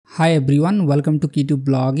Hi everyone, welcome to Key to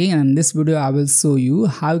Blogging, and in this video I will show you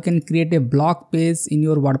how you can create a blog page in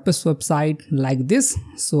your WordPress website like this.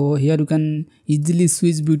 So here you can easily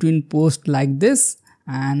switch between posts like this,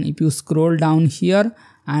 and if you scroll down here,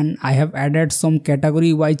 and I have added some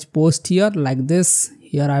category wise post here like this.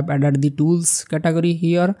 Here I have added the tools category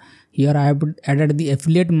here. Here I have added the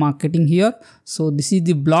affiliate marketing here. So this is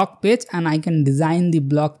the blog page, and I can design the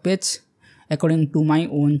blog page according to my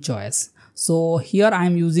own choice. So here I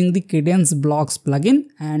am using the Kadence Blocks plugin,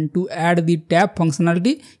 and to add the tab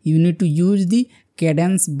functionality you need to use the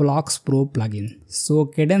Kadence Blocks Pro plugin. So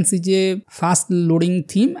Kadence is a fast loading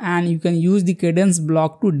theme, and you can use the Kadence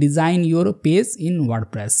block to design your page in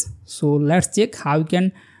WordPress. So let's check how you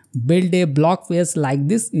can build a blog page like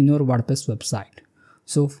this in your WordPress website.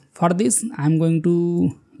 So for this I am going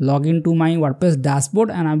to log into my WordPress dashboard,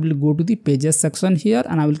 and I will go to the pages section here,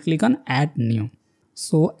 and I will click on add new.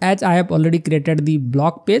 So as I have already created the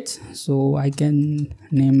blog page, so I can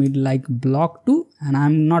name it like blog 2, and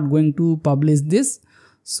I'm not going to publish this.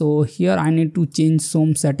 So here I need to change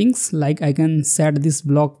some settings, like I can set this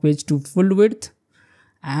blog page to full width,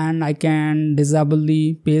 and I can disable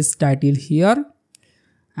the page title here,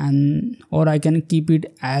 and or I can keep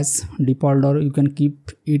it as default, or you can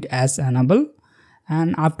keep it as enable.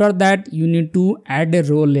 And after that you need to add a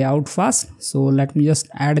row layout first. So let me just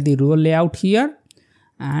add the row layout here.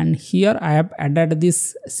 And here I have added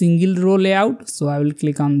this single row layout. So I will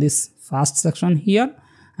click on this first section here,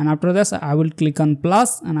 and after this I will click on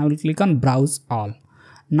plus, and I will click on browse all.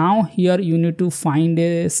 Now here you need to find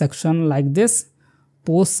a section like this,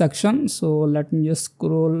 post section. So let me just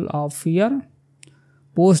scroll off here,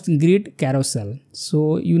 post grid carousel.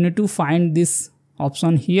 So you need to find this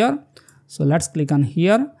option here. So let's click on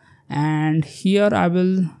here, and here I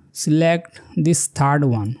will select this third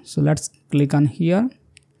one. So let's click on here,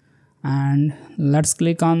 and let's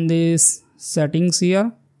click on this settings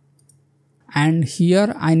here, and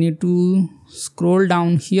here I need to scroll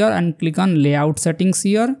down here and click on layout settings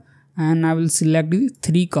here, and I will select the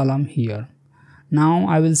 3 column here. Now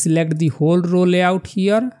I will select the whole row layout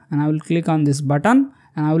here, and I will click on this button,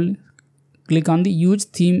 and I will click on the use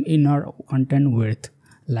theme inner content width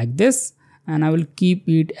like this, and I will keep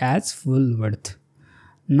it as full width.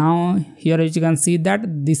 Now here as you can see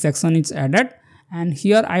that this section is added, and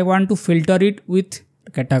here I want to filter it with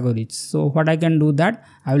categories. So what I can do that,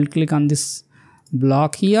 I will click on this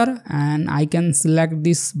block here, and I can select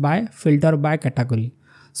this by filter by category.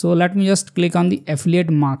 So let me just click on the affiliate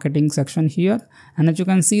marketing section here, and as you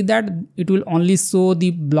can see that it will only show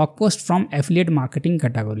the blog post from affiliate marketing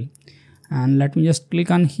category. And let me just click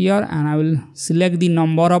on here, and I will select the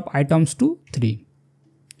number of items to 3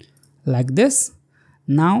 like this.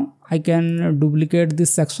 Now I can duplicate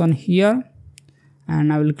this section here,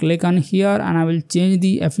 and I will click on here, and I will change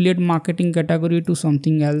the affiliate marketing category to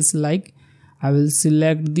something else, like I will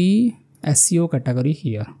select the SEO category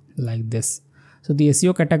here like this. So the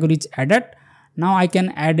SEO category is added. Now I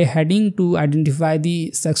can add a heading to identify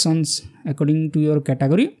the sections according to your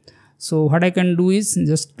category. So what I can do is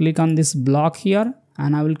just click on this block here,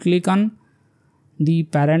 and I will click on the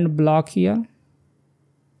parent block here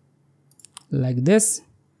like this,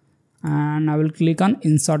 and I will click on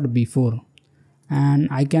insert before, and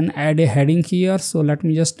I can add a heading here. So let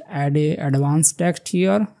me just add a advanced text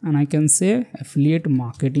here, and I can say affiliate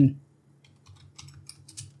marketing,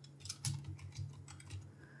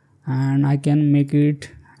 and I can make it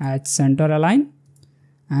at center align,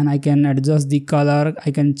 and I can adjust the color.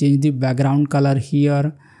 I can change the background color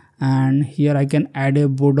here, and here I can add a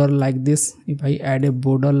border like this. If I add a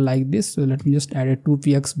border like this, so let me just add a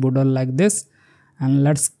 2px border like this, and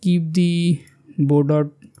let's keep the border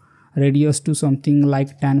radius to something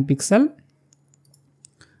like 10 pixel.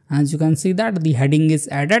 As you can see that the heading is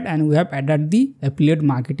added, and we have added the affiliate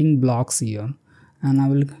marketing blocks here. And I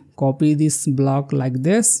will copy this block like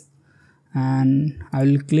this, and I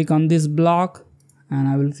will click on this block, and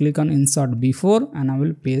I will click on insert before, and I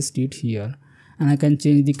will paste it here, and I can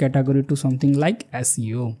change the category to something like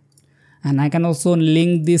SEO. And I can also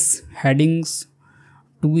link these headings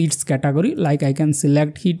to its category, like I can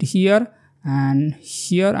select it here, and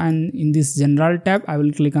here, and in this general tab I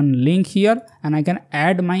will click on link here, and I can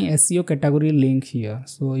add my SEO category link here.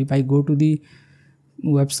 So if I go to the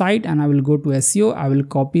website and I will go to SEO, I will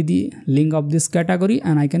copy the link of this category,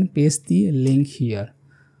 and I can paste the link here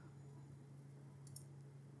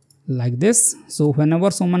like this. So whenever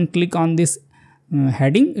someone click on this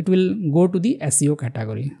heading, it will go to the SEO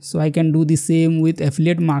category. So I can do the same with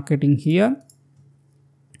affiliate marketing here.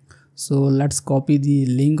 So let's copy the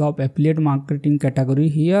link of affiliate marketing category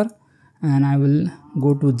here, and I will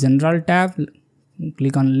go to general tab,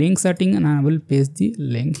 click on link setting and I will paste the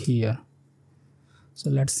link here. So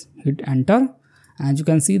let's hit enter. As you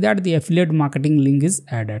can see that the affiliate marketing link is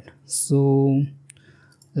added. So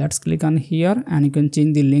let's click on here and you can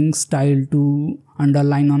change the link style to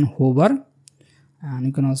underline on hover, and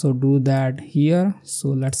you can also do that here. So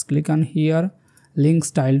let's click on here, link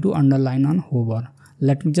style to underline on hover.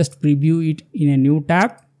 Let me just preview it in a new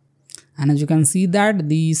tab, and as you can see that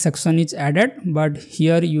the section is added, but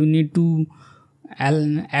here you need to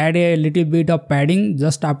add a little bit of padding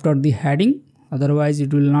just after the heading, otherwise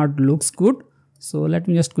it will not looks good. So let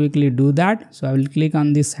me just quickly do that. So I will click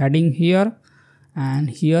on this heading here, and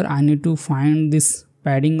here I need to find this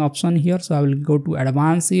padding option here. So I will go to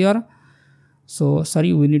advanced here. So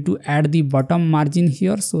sorry, we need to add the bottom margin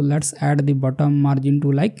here. So let's add the bottom margin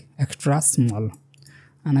to like extra small,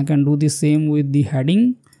 and I can do the same with the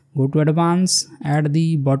heading. Go to advanced, add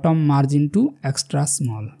the bottom margin to extra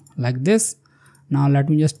small like this. Now let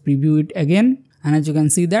me just preview it again, and as you can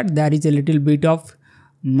see that there is a little bit of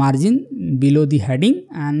margin below the heading,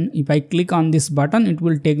 and if I click on this button it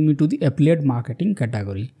will take me to the affiliate marketing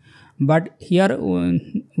category. But here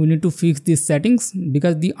we need to fix these settings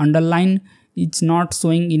because the underline is not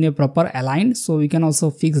showing in a proper align, so we can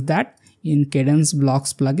also fix that in Kadence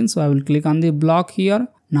Blocks plugin. So I will click on the block here.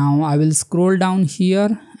 Now I will scroll down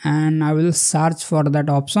here and I will search for that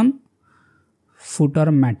option,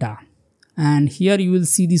 footer meta, and here you will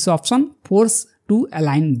see this option, force to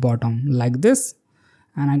align bottom like this.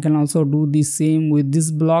 And I can also do the same with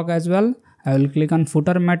this block as well. I will click on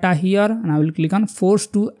footer meta here and I will click on force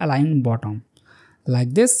to align bottom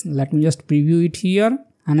like this. Let me just preview it here,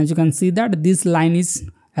 and as you can see that this line is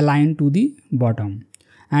aligned to the bottom.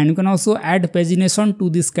 And you can also add pagination to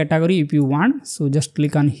this category if you want. So just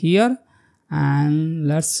click on here and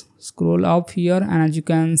let's scroll up here, and as you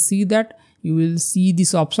can see that you will see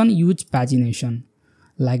this option, use pagination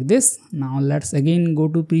like this. Now let's again go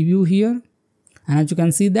to preview here, and as you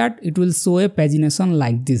can see that it will show a pagination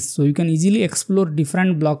like this. So you can easily explore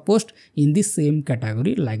different blog posts in the same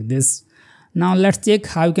category like this. Now let's check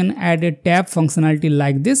how you can add a tab functionality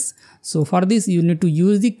like this. So for this you need to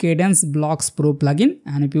use the Kadence Blocks Pro plugin,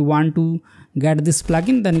 and if you want to get this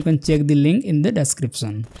plugin then you can check the link in the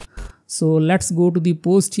description. So let's go to the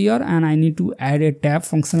post here, and I need to add a tab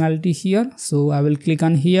functionality here. So I will click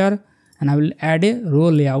on here and I will add a row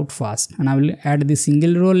layout first, and I will add the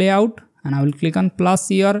single row layout, and I will click on plus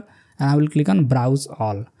here and I will click on browse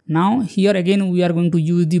all. Now here again we are going to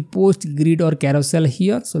use the post grid or carousel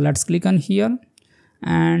here. So let's click on here,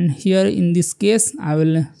 and here in this case I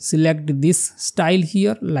will select this style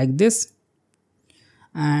here like this,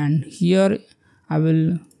 and here I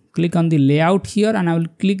will click on the layout here and I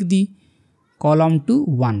will click the column to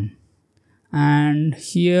 1, and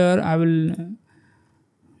here I will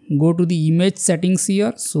go to the image settings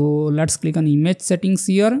here. So let's click on image settings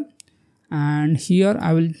here, and here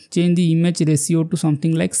I will change the image ratio to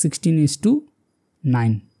something like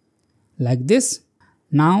 16:9 like this.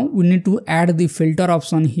 Now we need to add the filter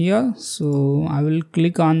option here. So I will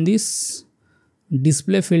click on this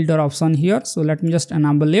display filter option here. So let me just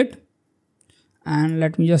enable it, and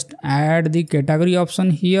let me just add the category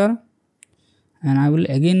option here, and I will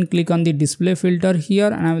again click on the display filter here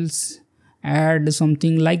and I will add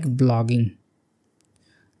something like blogging,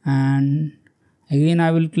 and again I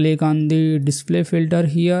will click on the display filter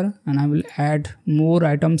here and I will add more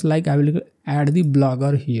items, like I will add the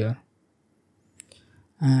blogger here,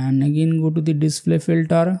 and again go to the display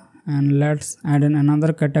filter and let's add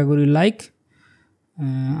another category, like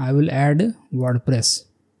I will add WordPress.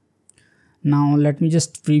 Now let me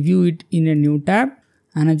just preview it in a new tab,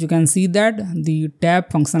 and as you can see that the tab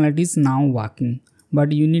functionality is now working,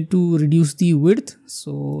 but you need to reduce the width.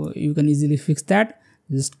 So you can easily fix that.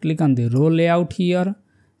 Just click on the row layout here,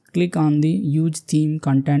 click on the use theme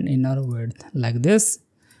content inner width like this,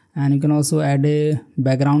 and you can also add a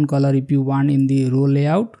background color if you want in the row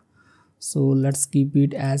layout. So let's keep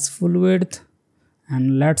it as full width,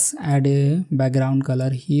 and let's add a background color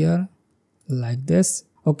here like this.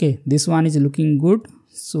 Okay, this one is looking good.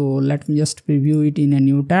 So let me just preview it in a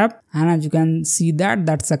new tab, and as you can see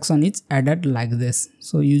that section is added like this.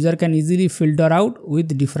 So user can easily filter out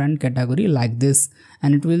with different category like this,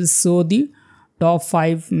 and it will show the top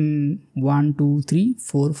 5 1 2 3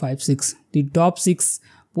 4 5 6 the top 6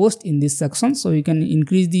 posts in this section. So you can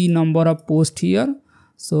increase the number of posts here.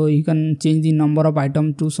 So you can change the number of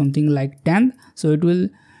items to something like 10. So it will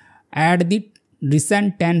add the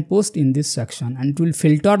recent 10 posts in this section, and it will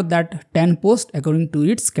filter that 10 posts according to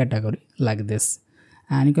its category like this.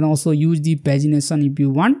 And you can also use the pagination if you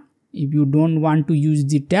want. If you don't want to use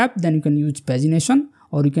the tab, then you can use pagination,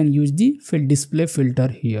 or you can use the display filter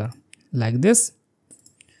here like this.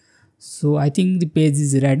 So I think the page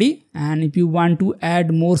is ready, and if you want to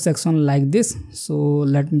add more section like this, so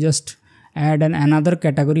let me just add another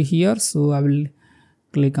category here. So I will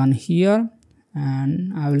click on here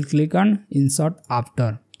and I will click on insert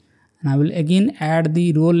after, and I will again add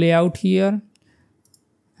the row layout here,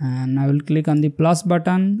 and I will click on the plus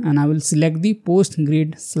button and I will select the post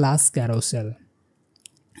grid / carousel,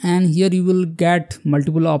 and here you will get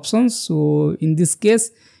multiple options. So in this case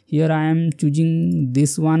here I am choosing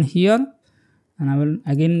this one here, and I will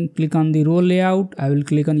again click on the row layout. I will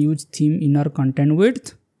click on use theme inner content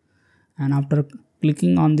width, and after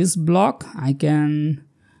clicking on this block I can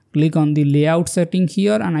click on the layout setting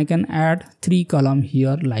here, and I can add 3 column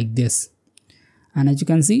here like this, and as you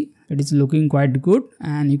can see it is looking quite good.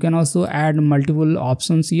 And you can also add multiple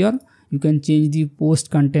options here. You can change the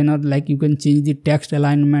post container, like you can change the text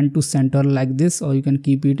alignment to center like this, or you can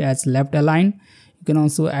keep it as left align. You can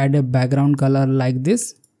also add a background color like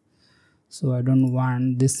this. So I don't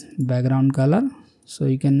want this background color, so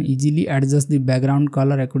you can easily adjust the background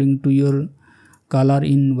color according to your color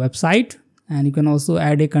in website. And you can also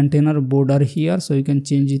add a container border here, so you can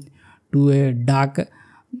change it to a dark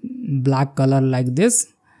black color like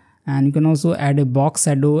this. And you can also add a box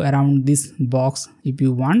shadow around this box if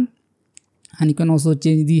you want. And you can also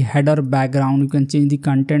change the header background. You can change the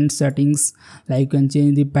content settings, like you can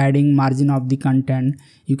change the padding margin of the content.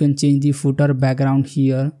 You can change the footer background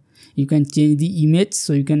here. You can change the image,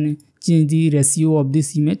 so you can change the ratio of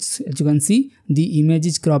this image. As you can see the image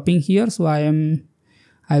is cropping here, so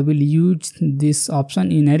I will use this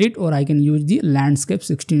option in edit, or I can use the landscape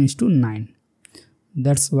 16:9.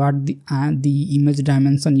 That's what the image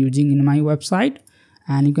dimension using in my website.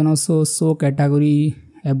 And you can also show category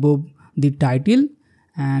above the title,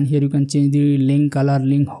 and here you can change the link color,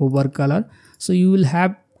 link hover color. So you will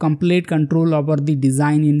have complete control over the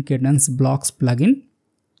design in Kadence Blocks plugin.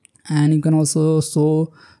 And you can also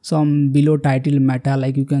show some below title meta,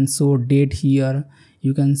 like you can show date here,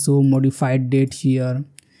 you can show modified date here,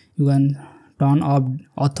 you can turn off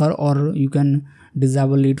author, or you can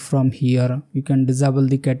disable it from here. You can disable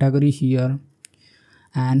the category here,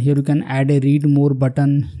 and here you can add a read more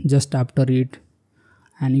button just after it,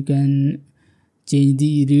 and you can change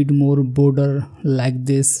the read more border like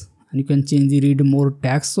this, and you can change the read more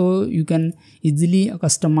text. So you can easily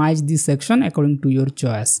customize this section according to your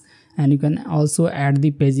choice. And you can also add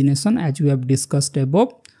the pagination as we have discussed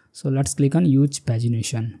above. So let's click on use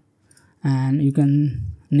pagination, and you can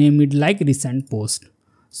name it like recent post.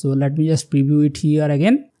 So let me just preview it here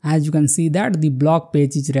again. As you can see that the blog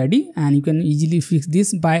page is ready, and you can easily fix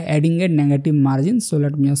this by adding a negative margin. So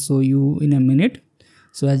let me just show you in a minute.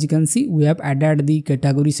 So as you can see, we have added the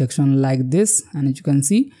category section like this, and as you can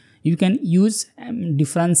see, you can use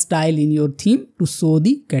different style in your theme to show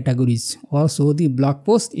the categories or show the blog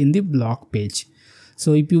post in the blog page.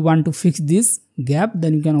 So if you want to fix this gap,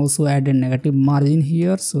 then you can also add a negative margin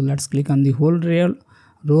here. So let's click on the whole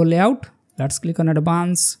row layout. Let's click on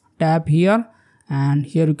advanced tab here, and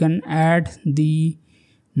here you can add the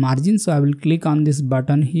margin. So I will click on this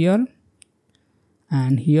button here,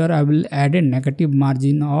 and here I will add a negative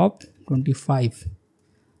margin of 25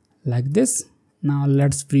 like this. Now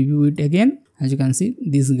let's preview it again. As you can see,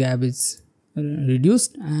 this gap is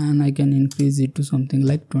reduced, and I can increase it to something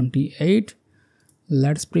like 28.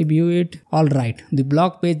 Let's preview it. Alright, the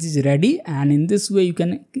blog page is ready, and in this way you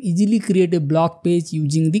can easily create a blog page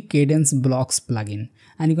using the Kadence Blocks plugin.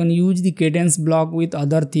 And you can use the Kadence block with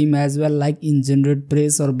other theme as well, like in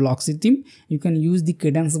GeneratePress or Blocksy theme. You can use the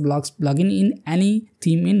Kadence Blocks plugin in any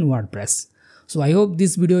theme in WordPress. So I hope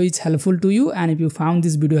this video is helpful to you, and if you found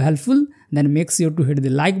this video helpful, then make sure to hit the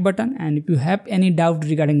like button. And if you have any doubt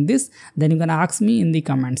regarding this, then you can ask me in the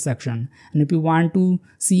comment section. And if you want to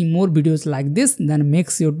see more videos like this, then make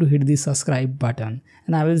sure to hit the subscribe button.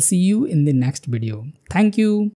 And I will see you in the next video. Thank you.